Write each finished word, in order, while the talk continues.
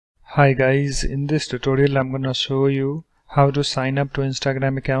Hi guys, in this tutorial I'm gonna show you how to sign up to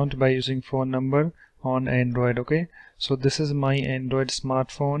Instagram account by using phone number on Android. Okay, so this is my Android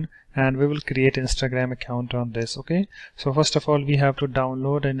smartphone and we will create Instagram account on this. Okay, so first of all we have to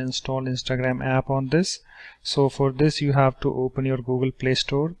download and install Instagram app on this. So for this you have to open your Google Play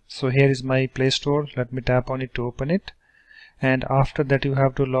Store. So here is my Play Store. Let me tap on it to open it, and after that you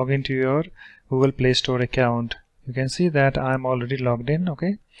have to log into your Google Play Store account. You can see that I'm already logged in.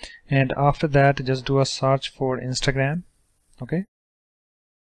 Okay, and after that just do a search for Instagram. Okay,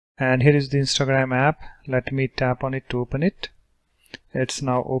 and here is the Instagram app. Let me tap on it to open it. It's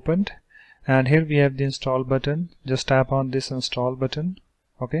now opened, and here we have the install button. Just tap on this install button.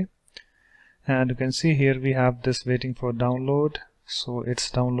 Okay, and you can see here we have this waiting for download. So it's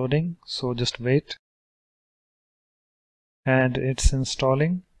downloading, so just wait, and it's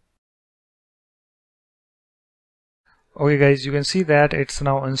installing. Okay guys, you can see that it's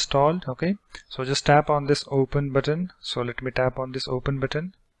now installed. Okay, so just tap on this open button. So let me tap on this open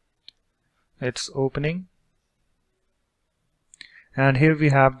button. It's opening, and here we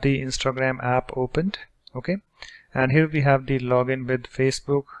have the Instagram app opened. Okay, and here we have the login with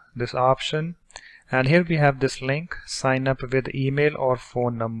Facebook, this option, and here we have this link, sign up with email or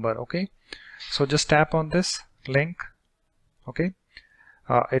phone number. Okay, so just tap on this link. Okay,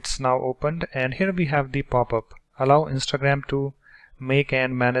 it's now opened, and here we have the pop-up. Allow Instagram to make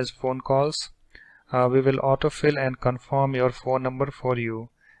and manage phone calls. We will autofill and confirm your phone number for you,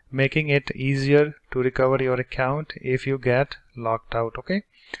 making it easier to recover your account if you get locked out. Okay,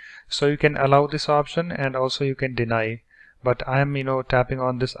 so you can allow this option and also you can deny, but I am tapping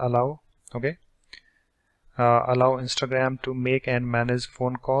on this allow. Okay, allow Instagram to make and manage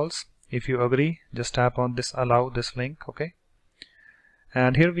phone calls. If you agree, just tap on this allow this link. Okay,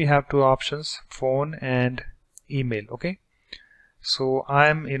 and here we have two options, phone and email. Okay, so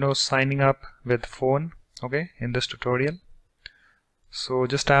I'm signing up with phone. Okay, in this tutorial, so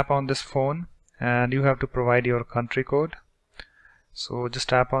just tap on this phone and you have to provide your country code. So just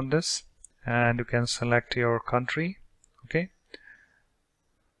tap on this and you can select your country. Okay,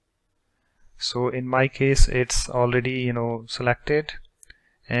 so in my case it's already selected,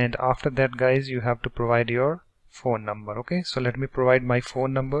 and after that guys you have to provide your phone number. Okay, so let me provide my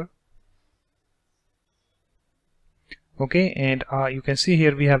phone number. Okay, and you can see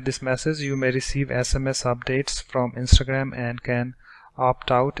here we have this message, you may receive SMS updates from Instagram and can opt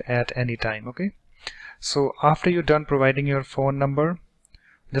out at any time. Okay, so after you're done providing your phone number,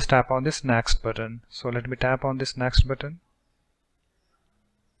 just tap on this next button. So let me tap on this next button.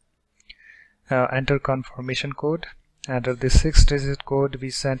 Enter confirmation code. Enter the 6-digit code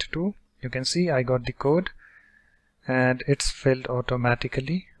we sent to. You can see I got the code and it's filled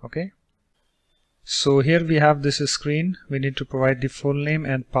automatically. Okay, so here we have this screen. We need to provide the full name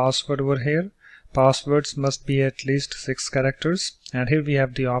and password over here. Passwords must be at least 6 characters, and here we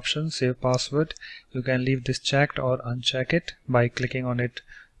have the option save password. You can leave this checked or uncheck it by clicking on it,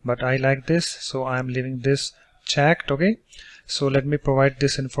 but I like this, so I am leaving this checked. Okay, so let me provide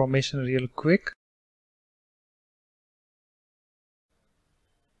this information real quick.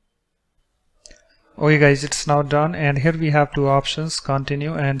 Okay guys, it's now done, and here we have two options,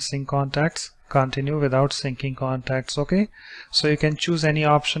 continue and sync contacts. Continue without syncing contacts. Okay, so you can choose any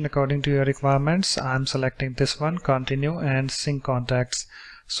option according to your requirements. I'm selecting this one, continue and sync contacts.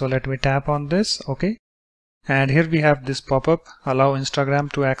 So let me tap on this. Okay, and here we have this pop-up, allow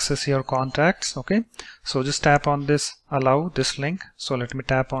Instagram to access your contacts. Okay, so just tap on this allow this link. So let me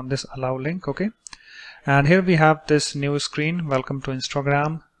tap on this allow link. Okay, and here we have this new screen, welcome to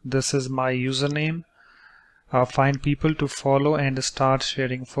Instagram. This is my username. Find people to follow and start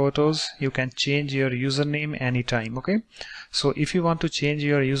sharing photos. You can change your username anytime. Okay, so if you want to change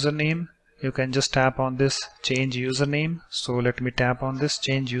your username, you can just tap on this change username. So let me tap on this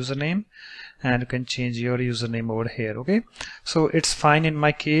change username, and you can change your username over here. Okay, so it's fine in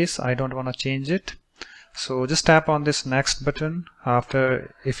my case, I don't want to change it. So just tap on this next button.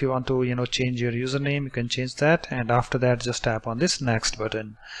 After, if you want to change your username, you can change that, and after that just tap on this next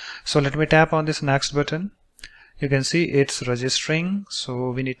button. So let me tap on this next button. You can see it's registering, so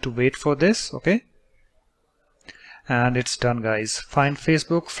we need to wait for this. Okay, and it's done guys. Find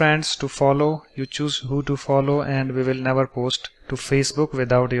Facebook friends to follow. You choose who to follow, and we will never post to Facebook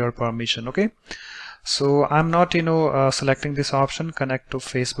without your permission. Okay, so I'm not selecting this option, connect to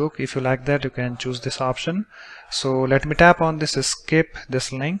Facebook. If you like that, you can choose this option. So let me tap on this skip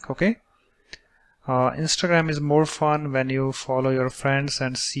this link. Okay, Instagram is more fun when you follow your friends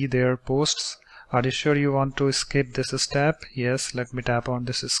and see their posts. Are you sure you want to skip this step? Yes, let me tap on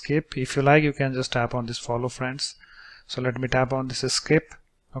this skip. If you like, you can just tap on this follow friends. So let me tap on this skip.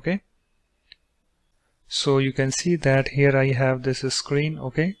 Okay, so you can see that here I have this screen.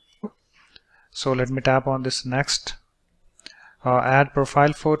 Okay, so let me tap on this next. Add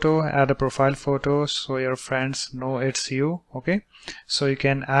profile photo, add a profile photo so your friends know it's you. Okay, so you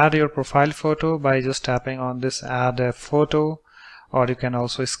can add your profile photo by just tapping on this add a photo, or you can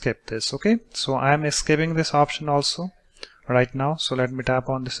also skip this. Okay, so I am skipping this option also right now, so let me tap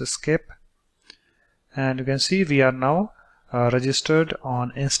on this skip, and you can see we are now registered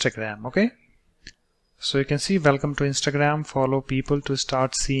on Instagram. Okay, so you can see welcome to Instagram, follow people to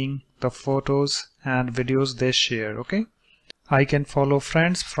start seeing the photos and videos they share. Okay, I can follow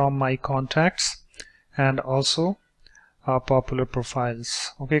friends from my contacts and also popular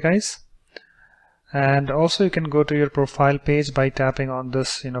profiles. Okay guys, and also you can go to your profile page by tapping on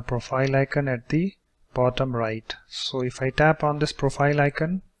this profile icon at the bottom right. So if I tap on this profile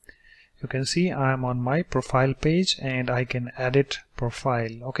icon, you can see I am on my profile page and I can edit profile.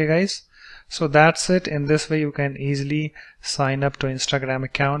 Okay guys, so that's it. In this way you can easily sign up to Instagram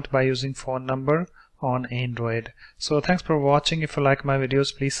account by using phone number on Android. So thanks for watching. If you like my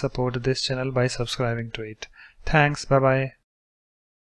videos, please support this channel by subscribing to it. Thanks. Bye bye.